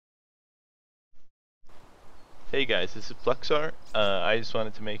Hey guys, this is Plexar. I just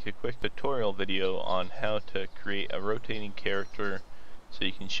wanted to make a quick tutorial video on how to create a rotating character so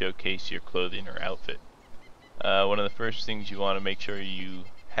you can showcase your clothing or outfit. One of the first things you want to make sure you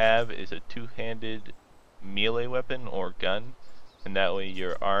have is a two-handed melee weapon or gun, and that way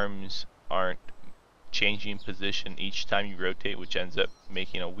your arms aren't changing position each time you rotate, which ends up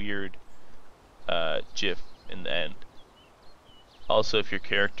making a weird GIF in the end. Also, if your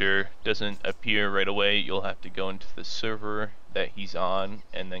character doesn't appear right away, you'll have to go into the server that he's on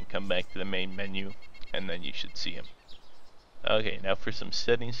and then come back to the main menu, and then you should see him. Okay, now for some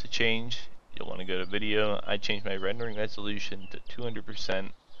settings to change, you'll want to go to video. I changed my rendering resolution to 200%.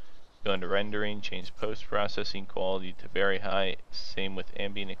 Go into rendering, change post-processing quality to very high, same with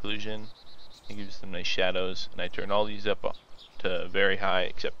ambient occlusion. It gives some nice shadows, and I turn all these up to very high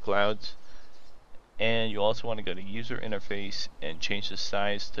except clouds. And you also want to go to user interface and change the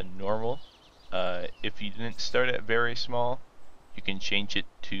size to normal. If you didn't start at very small, you can change it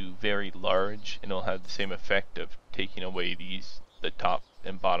to very large and it'll have the same effect of taking away the top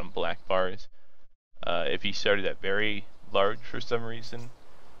and bottom black bars. If you started at very large for some reason,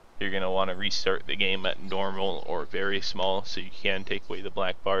 you're going to want to restart the game at normal or very small so you can take away the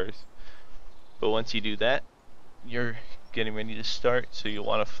black bars. But once you do that, you're getting ready to start, so you'll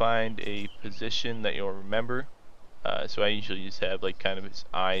want to find a position that you'll remember. So I usually just have like kind of his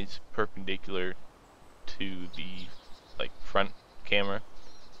eyes perpendicular to the front camera,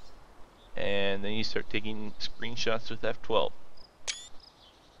 and then you start taking screenshots with F12.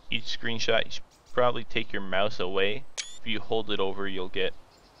 Each screenshot you should probably take your mouse away. If you hold it over, you'll get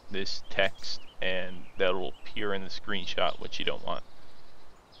this text and that'll appear in the screenshot, which you don't want.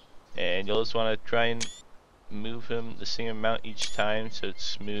 And you'll just want to try and move him the same amount each time so it's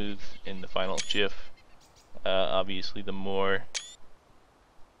smooth in the final GIF. Obviously the more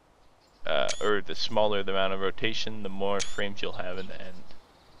or the smaller the amount of rotation, the more frames you'll have in the end.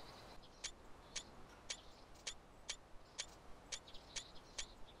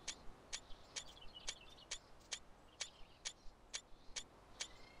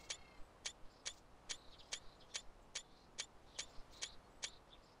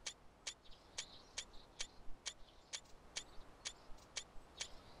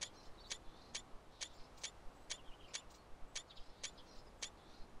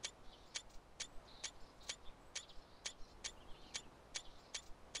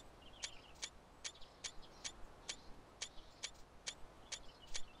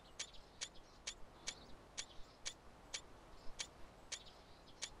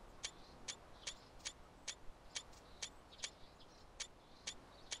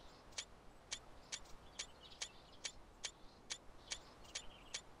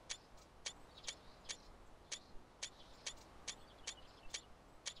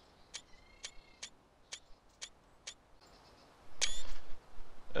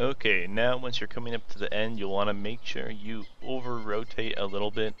 Okay, now once you're coming up to the end, you'll want to make sure you over-rotate a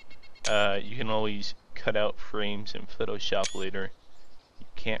little bit. You can always cut out frames in Photoshop later. You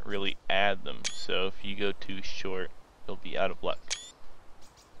can't really add them, so if you go too short, you'll be out of luck.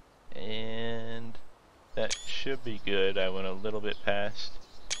 And that should be good. I went a little bit past.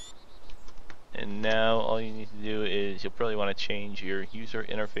 And now all you need to do is you'll probably want to change your user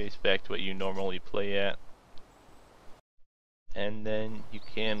interface back to what you normally play at. And then you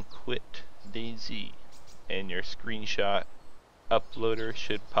can quit Dayz, and your screenshot uploader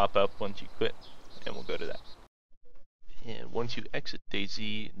should pop up once you quit, and we'll go to that. And once you exit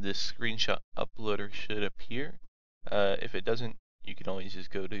Dayz, this screenshot uploader should appear. If it doesn't, you can always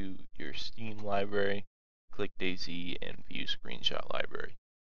just go to your Steam library, click Dayz, and view screenshot library.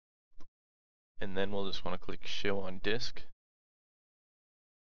 And then we'll just want to click show on disk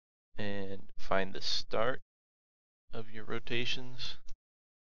and find the start of your rotations.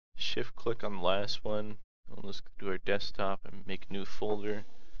 Shift click on the last one. We'll just go to our desktop and make a new folder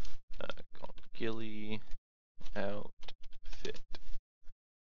called Ghillie Outfit.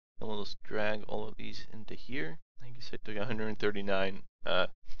 And we'll just drag all of these into here. I guess I took 139.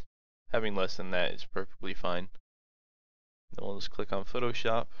 Having less than that is perfectly fine. Then we'll just click on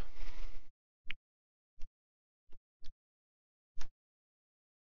Photoshop.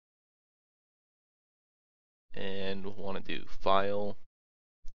 And we'll want to do File,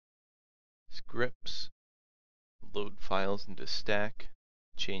 Scripts, load files into stack,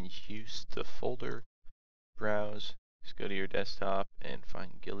 change use to folder, browse, just go to your desktop and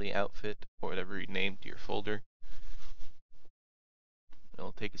find Ghillie Outfit or whatever you named your folder.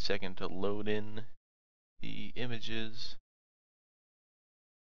 It'll take a second to load in the images.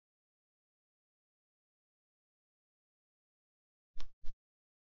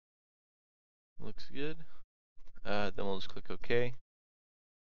 Looks good. Then we'll just click OK.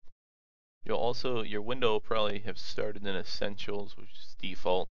 Your window will probably have started in Essentials, which is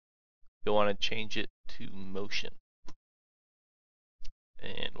default. You'll want to change it to Motion.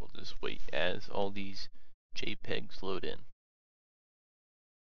 And we'll just wait as all these JPEGs load in.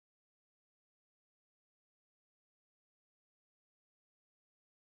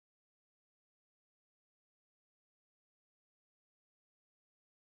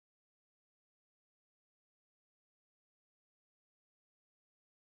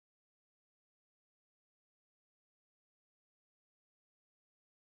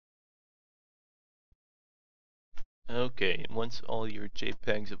 Okay, and once all your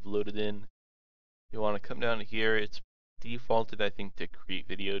JPEGs have loaded in, you want to come down here. It's defaulted, I think, to create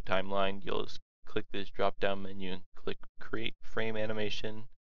video timeline. You'll just click this drop down menu and click create frame animation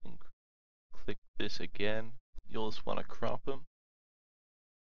and click this again. You'll just want to crop them.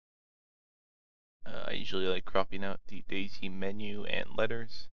 I usually like cropping out the Dayz menu and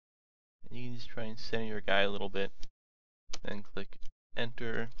letters. And you can just try and center your guy a little bit. Then click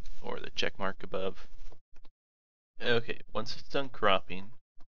enter or the check mark above. Okay, once it's done cropping,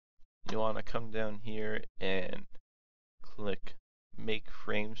 you want to come down here and click make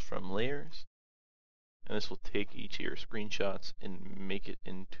frames from layers, and this will take each of your screenshots and make it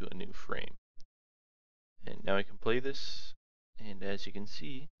into a new frame. And now I can play this, and as you can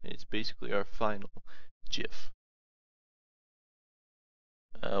see, it's basically our final GIF.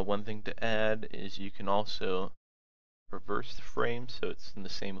 One thing to add is you can also reverse the frame so it's in the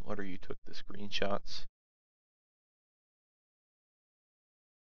same order you took the screenshots.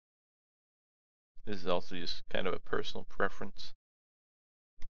 This is also just kind of a personal preference.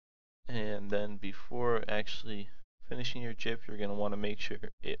 And then before actually finishing your GIF, you're going to want to make sure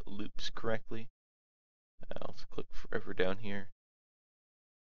it loops correctly. I'll click forever down here.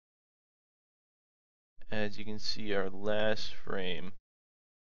 As you can see, our last frame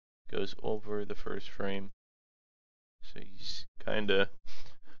goes over the first frame. So you just kind of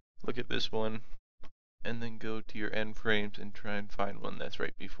look at this one and then go to your end frames and try and find one that's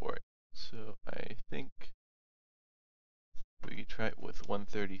right before it. So I think we could try it with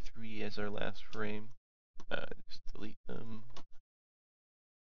 133 as our last frame. Just delete them.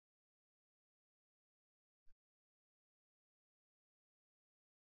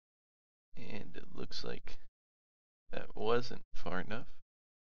 And it looks like that wasn't far enough.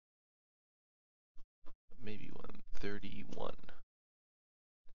 Maybe 131.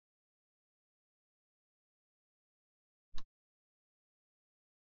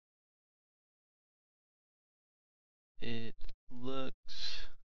 It looks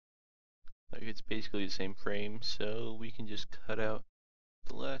like it's basically the same frame, so we can just cut out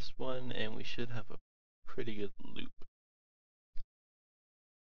the last one and we should have a pretty good loop.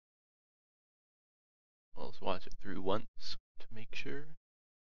 I'll just watch it through once to make sure.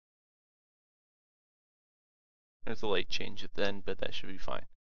 There's a light change at the end, but that should be fine.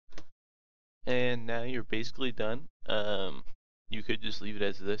 And now you're basically done. You could just leave it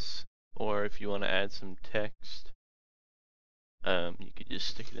as this, or if you want to add some text, you could just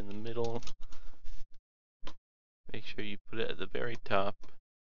stick it in the middle. Make sure you put it at the very top.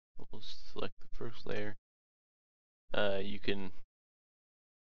 We'll select the first layer. You can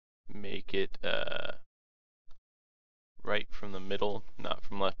make it right from the middle, not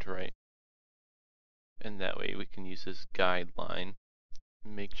from left to right. And that way we can use this guideline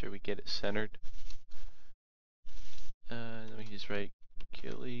and make sure we get it centered. Then we can just write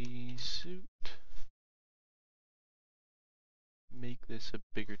ghillie suit. Make this a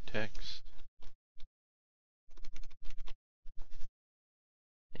bigger text.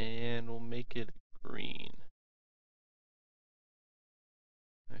 And we'll make it green.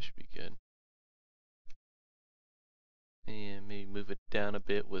 That should be good. And maybe move it down a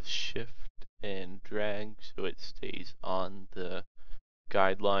bit with shift and drag so it stays on the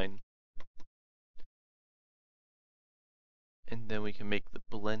guideline. And then we can make the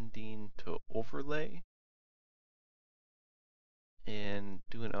blending to overlay and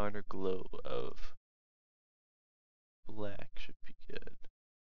do an outer glow of black should be good.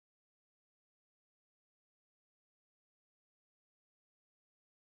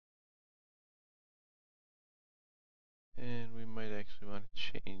 And we might actually want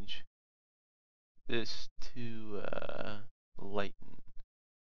to change this to lighten,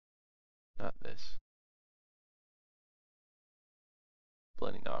 not this.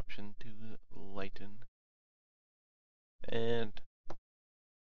 Blending option to lighten. And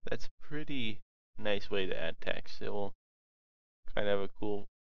that's a pretty nice way to add text. It will kind of have a cool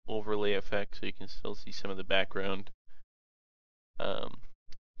overlay effect so you can still see some of the background. You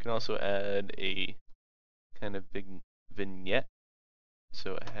can also add a kind of vignette,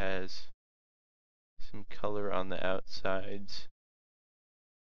 so it has some color on the outsides.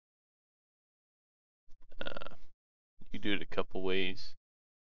 You do it a couple ways.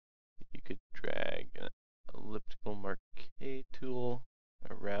 You could drag an elliptical marquee tool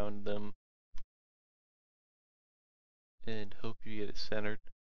around them and hope you get it centered.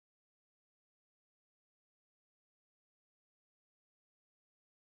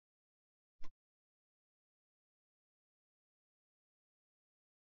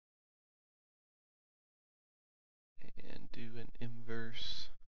 And do an inverse.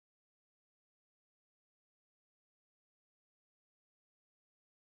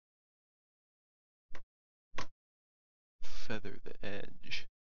 Feather the edge.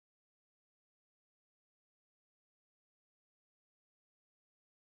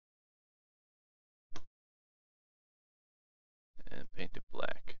 And paint it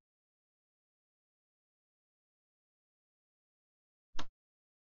black.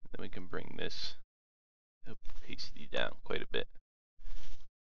 Then we can bring this opacity down quite a bit.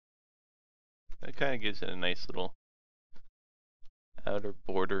 That kind of gives it a nice little outer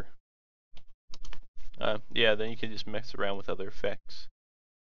border. Yeah, then you can just mess around with other effects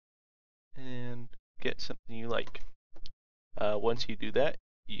and get something you like. Once you do that,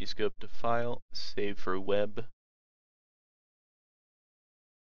 you just go up to File, Save for Web.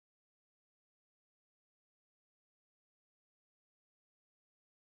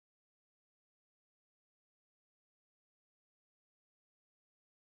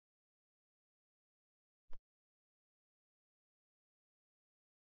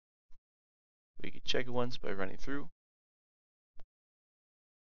 We can check it once by running through.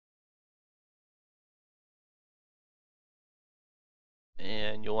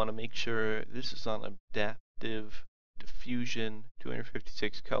 And you'll want to make sure this is on adaptive diffusion,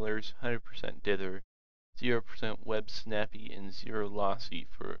 256 colors, 100% dither, 0% web snappy, and 0 lossy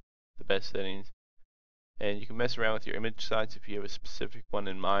for the best settings. And you can mess around with your image size if you have a specific one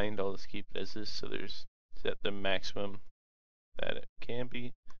in mind. I'll just keep it as this, so there's set the maximum that it can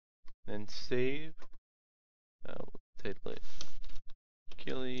be. Then save. We'll title it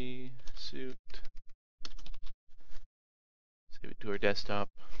Ghillie Suit. Save it to our desktop.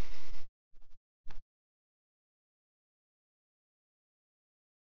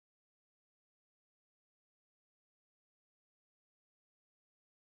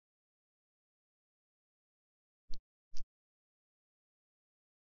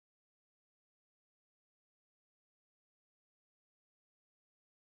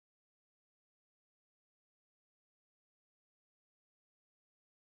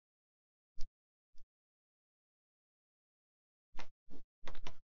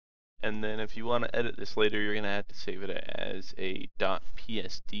 And then if you want to edit this later, you're going to have to save it as a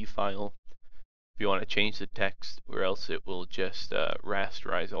 .psd file if you want to change the text, or else it will just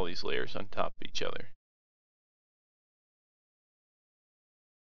rasterize all these layers on top of each other.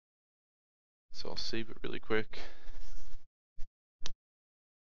 So I'll save it really quick.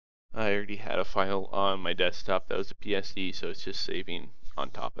 I already had a file on my desktop that was a PSD, so it's just saving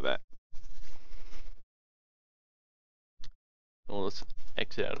on top of that. Well, let's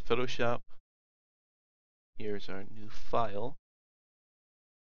exit out of Photoshop. Here's our new file.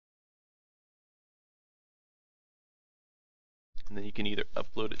 And then you can either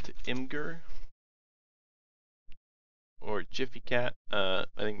upload it to Imgur or Jiffycat. I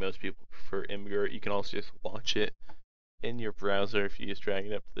think most people prefer Imgur. You can also just launch it in your browser if you just drag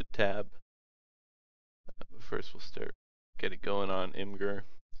it up to the tab. But first we'll get it going on Imgur.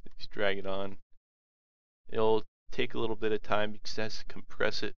 Just drag it on. It'll take a little bit of time because it has to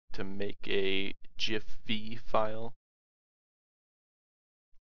compress it to make a GIF file.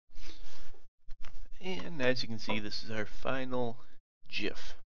 And as you can see, this is our final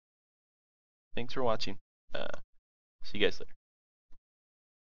GIF. Thanks for watching. See you guys later.